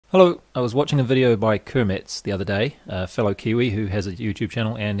Hello, I was watching a video by Kermits the other day, a fellow Kiwi who has a YouTube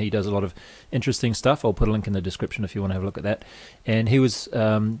channel, and he does a lot of interesting stuff. I'll put a link in the description if you want to have a look at that. And he was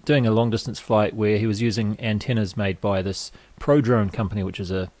doing a long distance flight where he was using antennas made by this prodrone company, which is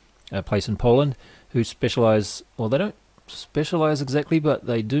a place in Poland, who specialize, well, they don't specialize exactly, but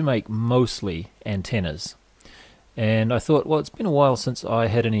they do make mostly antennas. And I thought, well, it's been a while since I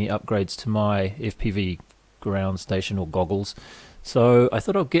had any upgrades to my FPV ground station or goggles. So I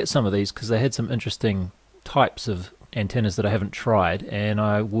thought I'd get some of these because they had some interesting types of antennas that I haven't tried, and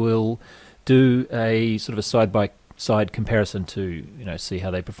I will do a sort of a side-by-side comparison to see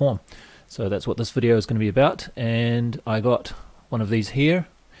how they perform. So that's what this video is going to be about, and I got one of these here.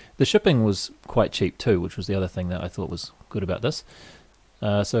 The shipping was quite cheap too, which was the other thing that I thought was good about this.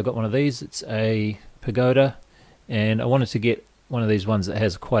 So I got one of these. It's a Pagoda, and I wanted to get one of these ones that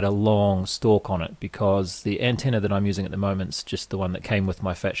has quite a long stalk on it, because the antenna that I'm using at the moment is just the one that came with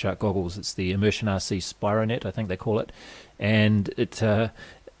my Fat Shark goggles. It's the Immersion RC Spironet, I think they call it, and it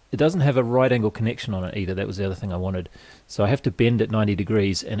doesn't have a right angle connection on it either. That was the other thing I wanted. So I have to bend it 90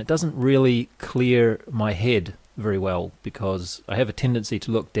 degrees, and it doesn't really clear my head very well because I have a tendency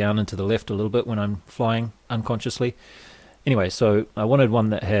to look down and to the left a little bit when I'm flying unconsciously. Anyway, so I wanted one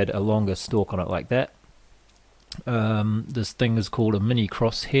that had a longer stalk on it like that. This thing is called a mini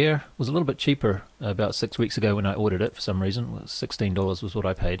crosshair. It was a little bit cheaper about 6 weeks ago when I ordered it for some reason. Well, $16 was what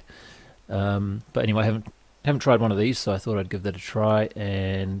I paid. But anyway, I haven't tried one of these, so I thought I'd give that a try.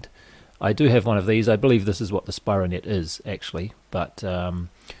 And I do have one of these. I believe this is what the Spironet is actually, but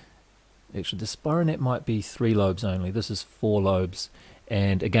actually the Spironet might be 3 lobes only. This is 4 lobes,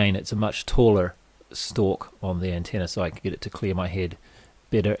 and again, it's a much taller stalk on the antenna, so I can get it to clear my head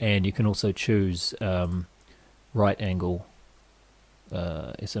better. And you can also choose right angle,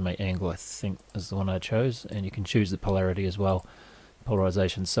 SMA angle I think is the one I chose, and you can choose the polarity as well,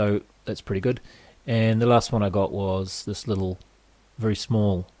 polarization, so that's pretty good. And the last one I got was this little very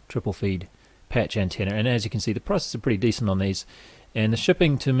small triple feed patch antenna, and as you can see the prices are pretty decent on these, and the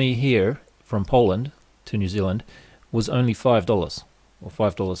shipping to me here from Poland to New Zealand was only $5 or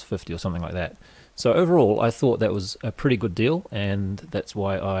 $5.50 or something like that. So overall I thought that was a pretty good deal, and that's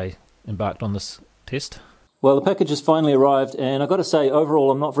why I embarked on this test. Well, the package has finally arrived, and I've got to say, overall,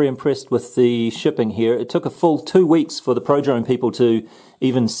 I'm not very impressed with the shipping here. It took a full 2 weeks for the prodrone people to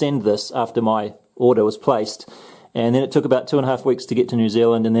even send this after my order was placed. And then it took about 2.5 weeks to get to New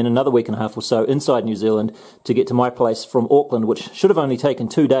Zealand, and then another week and a half or so inside New Zealand to get to my place from Auckland, which should have only taken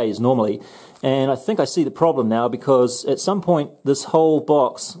 2 days normally. And I think I see the problem now, because at some point this whole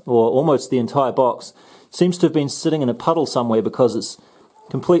box, or almost the entire box, seems to have been sitting in a puddle somewhere because it's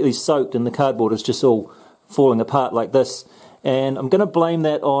completely soaked and the cardboard is just all falling apart like this. And I'm going to blame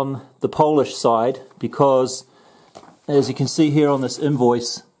that on the Polish side, because as you can see here on this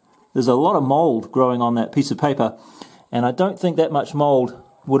invoice, there's a lot of mold growing on that piece of paper, and I don't think that much mold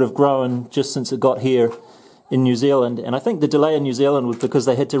would have grown just since it got here in New Zealand. And I think the delay in New Zealand was because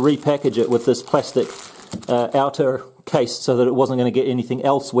they had to repackage it with this plastic outer case so that it wasn't going to get anything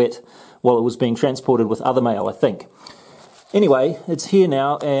else wet while it was being transported with other mail, I think. Anyway, it's here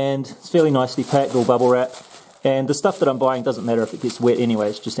now, and it's fairly nicely packed, all bubble wrap. And the stuff that I'm buying doesn't matter if it gets wet anyway,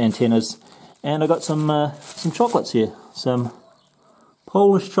 it's just antennas. And I got some chocolates here, some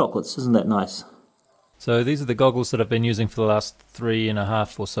Polish chocolates. Isn't that nice? So these are the goggles that I've been using for the last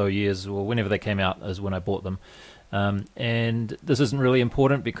 3.5 or so years, or whenever they came out is when I bought them. And this isn't really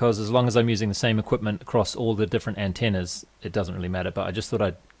important, because as long as I'm using the same equipment across all the different antennas, it doesn't really matter. But I just thought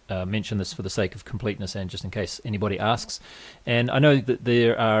I'd mention this for the sake of completeness and just in case anybody asks. And I know that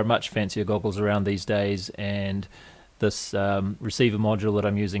there are much fancier goggles around these days, and this receiver module that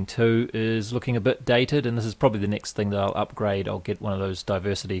I'm using too is looking a bit dated, and this is probably the next thing that I'll upgrade. I'll get one of those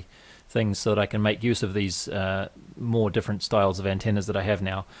diversity things so that I can make use of these more different styles of antennas that I have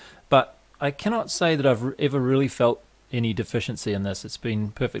now. But I cannot say that I've ever really felt any deficiency in this. It's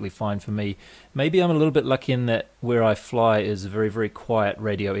been perfectly fine for me. Maybe I'm a little bit lucky in that where I fly is a very, very quiet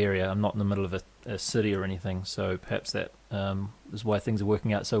radio area. I'm not in the middle of a city or anything, so perhaps that is why things are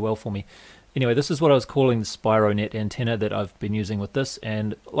working out so well for me. Anyway, this is what I was calling the Spironet antenna that I've been using with this,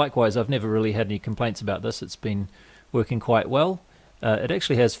 and likewise I've never really had any complaints about this. It's been working quite well. It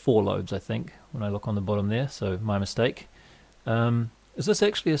actually has 4 lobes, I think, when I look on the bottom there, so my mistake. Is this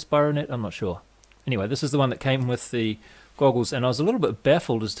actually a Spironet? I'm not sure. Anyway, this is the one that came with the goggles, and I was a little bit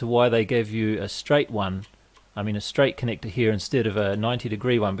baffled as to why they gave you a straight one, a straight connector here instead of a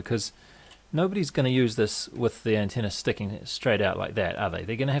 90-degree one, because nobody's going to use this with the antenna sticking straight out like that, are they?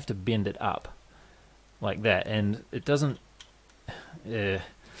 They're going to have to bend it up like that, and it doesn't...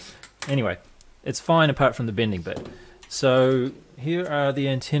 Anyway, it's fine apart from the bending bit. So here are the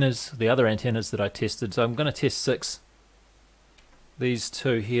antennas, the other antennas that I tested. So I'm going to test 6. These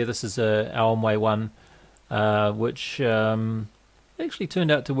two here, this is a Almway one, which actually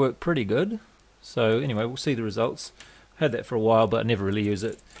turned out to work pretty good. So anyway, we'll see the results. Had that for a while, but I never really use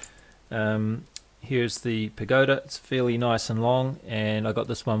it. Here's the pagoda. It's fairly nice and long, and I got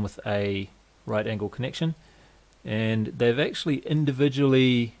this one with a right angle connection. And they've actually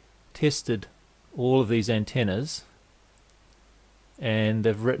individually tested all of these antennas, and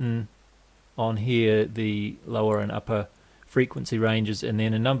they've written on here the lower and upper frequency ranges, and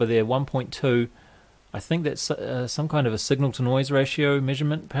then a number there, 1.2. I think that's some kind of a signal to noise ratio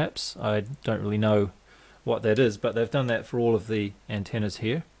measurement, perhaps. I don't really know what that is, but they've done that for all of the antennas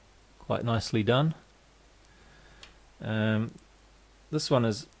here. Quite nicely done. This one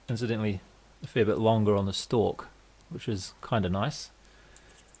is incidentally a fair bit longer on the stalk, which is kind of nice.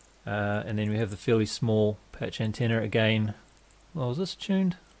 And then we have the fairly small patch antenna again. Well, was this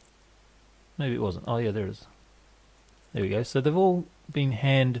tuned? Maybe it wasn't. Oh yeah, there it is. There we go. So they've all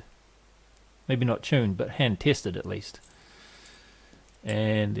been maybe not tuned, but hand tested at least.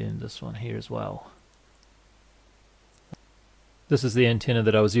 And then this one here as well. This is the antenna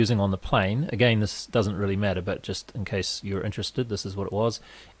that I was using on the plane. Again, this doesn't really matter, but just in case you're interested, this is what it was.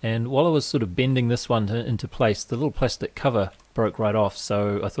 And while I was sort of bending this one into place, the little plastic cover broke right off,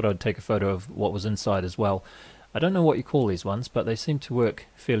 so I thought I'd take a photo of what was inside as well. I don't know what you call these ones, but they seem to work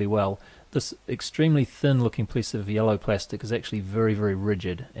fairly well. This extremely thin looking piece of yellow plastic is actually very, very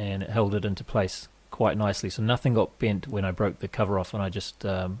rigid, and it held it into place quite nicely, so nothing got bent when I broke the cover off, and I just put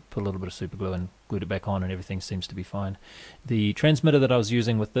a little bit of super glue and glued it back on, and everything seems to be fine. The transmitter that I was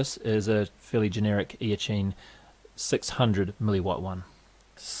using with this is a fairly generic Eachine 600 milliwatt one.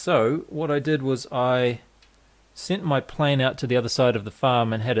 So what I did was I sent my plane out to the other side of the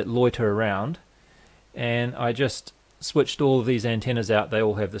farm and had it loiter around, and I just switched all of these antennas out. They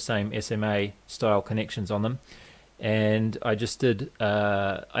all have the same SMA style connections on them, and I just did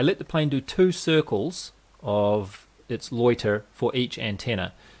I let the plane do 2 circles of its loiter for each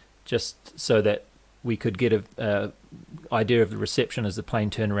antenna, just so that we could get a idea of the reception as the plane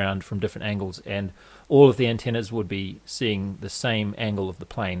turned around from different angles, and all of the antennas would be seeing the same angle of the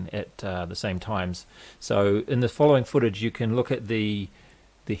plane at the same times. So in the following footage you can look at the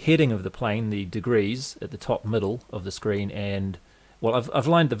heading of the plane, the degrees at the top middle of the screen, and well, I've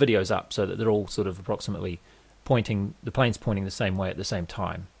lined the videos up so that they're all sort of approximately pointing, the plane's pointing the same way at the same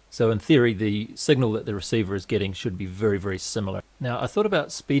time. So in theory the signal that the receiver is getting should be very, very similar. Now I thought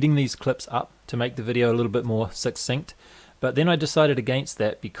about speeding these clips up to make the video a little bit more succinct, but then I decided against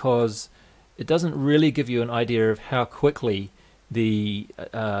that because it doesn't really give you an idea of how quickly the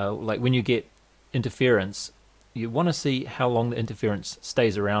like when you get interference, you want to see how long the interference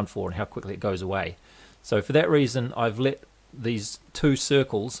stays around for and how quickly it goes away. So for that reason I've let these 2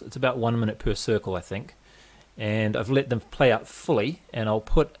 circles, it's about 1 minute per circle I think, and I've let them play out fully, and I'll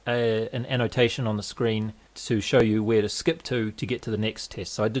put an annotation on the screen to show you where to skip to get to the next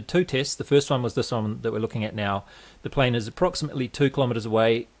test. So I did 2 tests. The first one was this one that we're looking at now. The plane is approximately 2 kilometers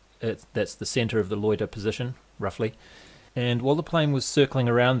away. That's the center of the loiter position roughly, and while the plane was circling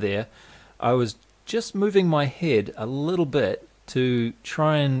around there I was just moving my head a little bit to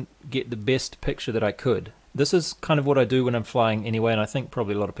try and get the best picture that I could. This is kind of what I do when I'm flying anyway, and I think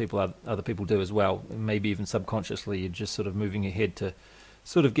probably a lot of other people do as well. Maybe even subconsciously you're just sort of moving your head to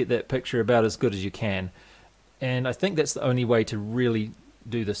sort of get that picture about as good as you can. And I think that's the only way to really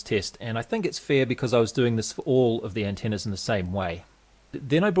do this test, and I think it's fair because I was doing this for all of the antennas in the same way.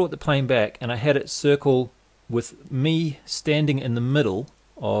 Then I brought the plane back and I had it circle with me standing in the middle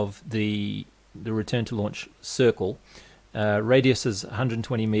of the return to launch circle. Radius is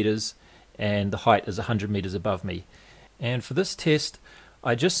 120 meters and the height is 100 meters above me. And for this test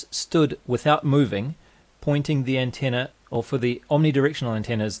I just stood without moving, pointing the antenna, or for the omnidirectional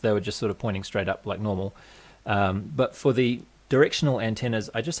antennas they were just sort of pointing straight up like normal, but for the directional antennas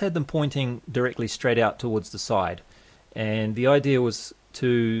I just had them pointing directly straight out towards the side, and the idea was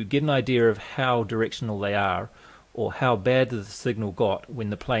to get an idea of how directional they are, or how bad the signal got when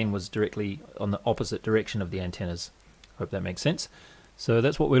the plane was directly on the opposite direction of the antennas. Hope that makes sense. So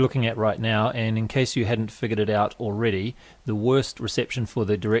that's what we're looking at right now, and in case you hadn't figured it out already, the worst reception for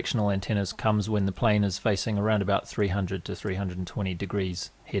the directional antennas comes when the plane is facing around about 300 to 320 degrees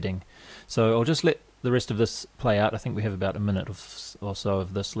heading. So I'll just let the rest of this play out. I think we have about a minute or so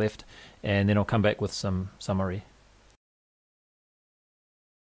of this left, and then I'll come back with some summary.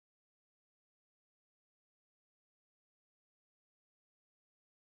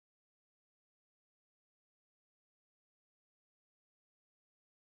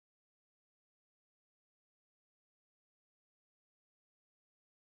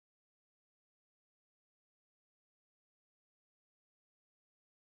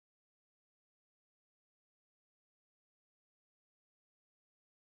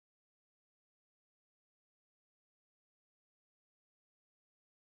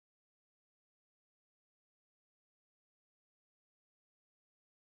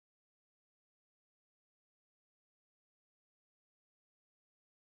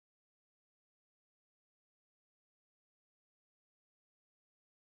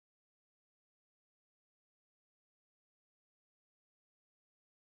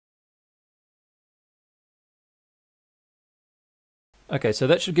 Okay, so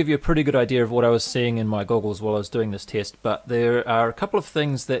that should give you a pretty good idea of what I was seeing in my goggles while I was doing this test, but there are a couple of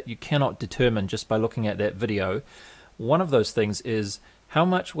things that you cannot determine just by looking at that video. One of those things is how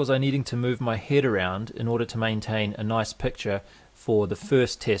much was I needing to move my head around in order to maintain a nice picture for the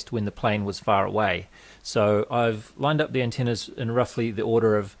first test when the plane was far away. So I've lined up the antennas in roughly the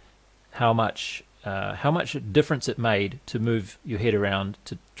order of how much difference it made to move your head around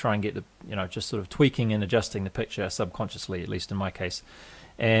to try and get the, just sort of tweaking and adjusting the picture subconsciously, at least in my case.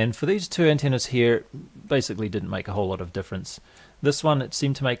 And for these two antennas here, basically didn't make a whole lot of difference. This one, it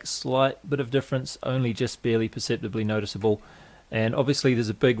seemed to make a slight bit of difference, only just barely perceptibly noticeable. And obviously there's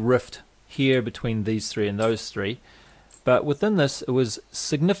a big rift here between these three and those three. But within this, it was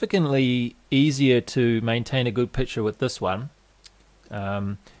significantly easier to maintain a good picture with this one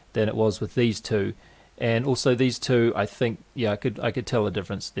than it was with these two. And also these two, I think, yeah, I could tell the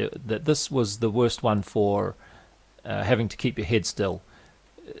difference. That this was the worst one for having to keep your head still.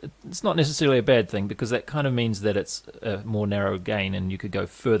 It's not necessarily a bad thing, because that kind of means that it's a more narrow gain and you could go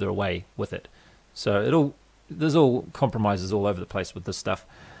further away with it. So there's all compromises all over the place with this stuff.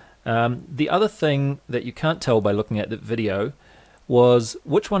 The other thing that you can't tell by looking at the video was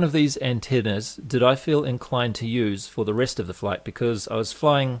which one of these antennas did I feel inclined to use for the rest of the flight, because I was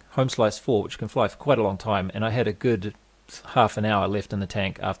flying Home Slice 4, which can fly for quite a long time, and I had a good half an hour left in the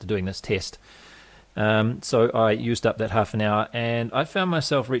tank after doing this test. So I used up that half an hour, and I found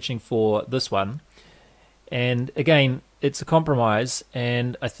myself reaching for this one. And again, it's a compromise,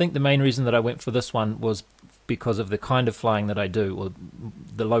 and I think the main reason that I went for this one was because of the kind of flying that I do, or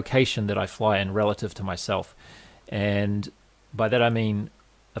the location that I fly in relative to myself. And by that I mean,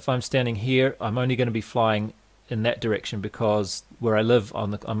 if I'm standing here, I'm only going to be flying in that direction, because where I live,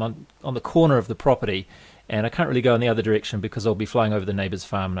 I'm on the corner of the property, and I can't really go in the other direction because I'll be flying over the neighbor's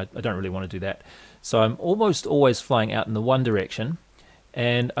farm, and I don't really want to do that. So I'm almost always flying out in the one direction,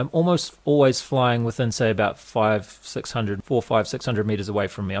 and I'm almost always flying within, say, about 400-600 meters away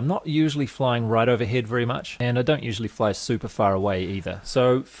from me. I'm not usually flying right overhead very much, and I don't usually fly super far away either.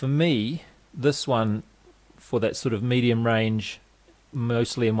 So for me, this one, for that sort of medium range,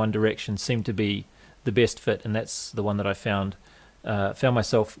 mostly in one direction, seemed to be the best fit, and that's the one that I found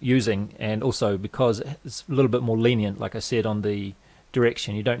myself using. And also because it's a little bit more lenient, like I said, on the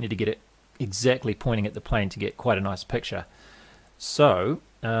direction. You don't need to get it exactly pointing at the plane to get quite a nice picture. So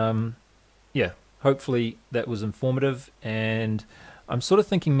yeah, hopefully that was informative, and I'm sort of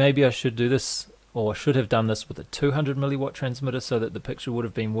thinking maybe I should do this, or should have done this, with a 200 milliwatt transmitter, so that the picture would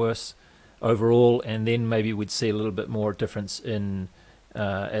have been worse overall, and then maybe we'd see a little bit more difference in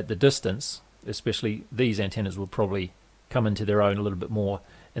at the distance. Especially these antennas will probably come into their own a little bit more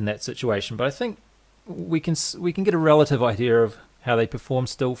in that situation. But I think we can get a relative idea of how they perform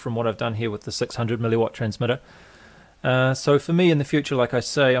still from what I've done here with the 600 milliwatt transmitter. So for me in the future, like I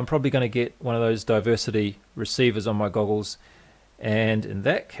say, I'm probably going to get one of those diversity receivers on my goggles, and in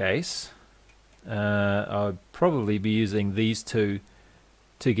that case I'll probably be using these two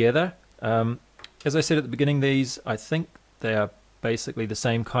together. As I said at the beginning, these, I think they are basically the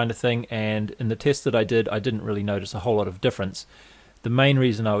same kind of thing, and in the test that I did, I didn't really notice a whole lot of difference. The main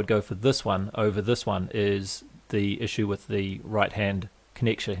reason I would go for this one over this one is the issue with the right hand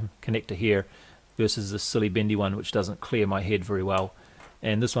connector here versus this silly bendy one, which doesn't clear my head very well,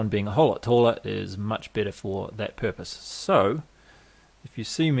 and this one being a whole lot taller is much better for that purpose. So if you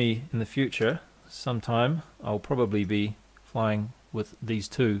see me in the future sometime, I'll probably be flying with these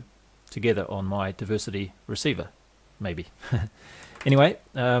two together on my diversity receiver, maybe. Anyway,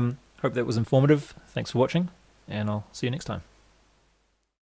 hope that was informative. Thanks for watching, and I'll see you next time.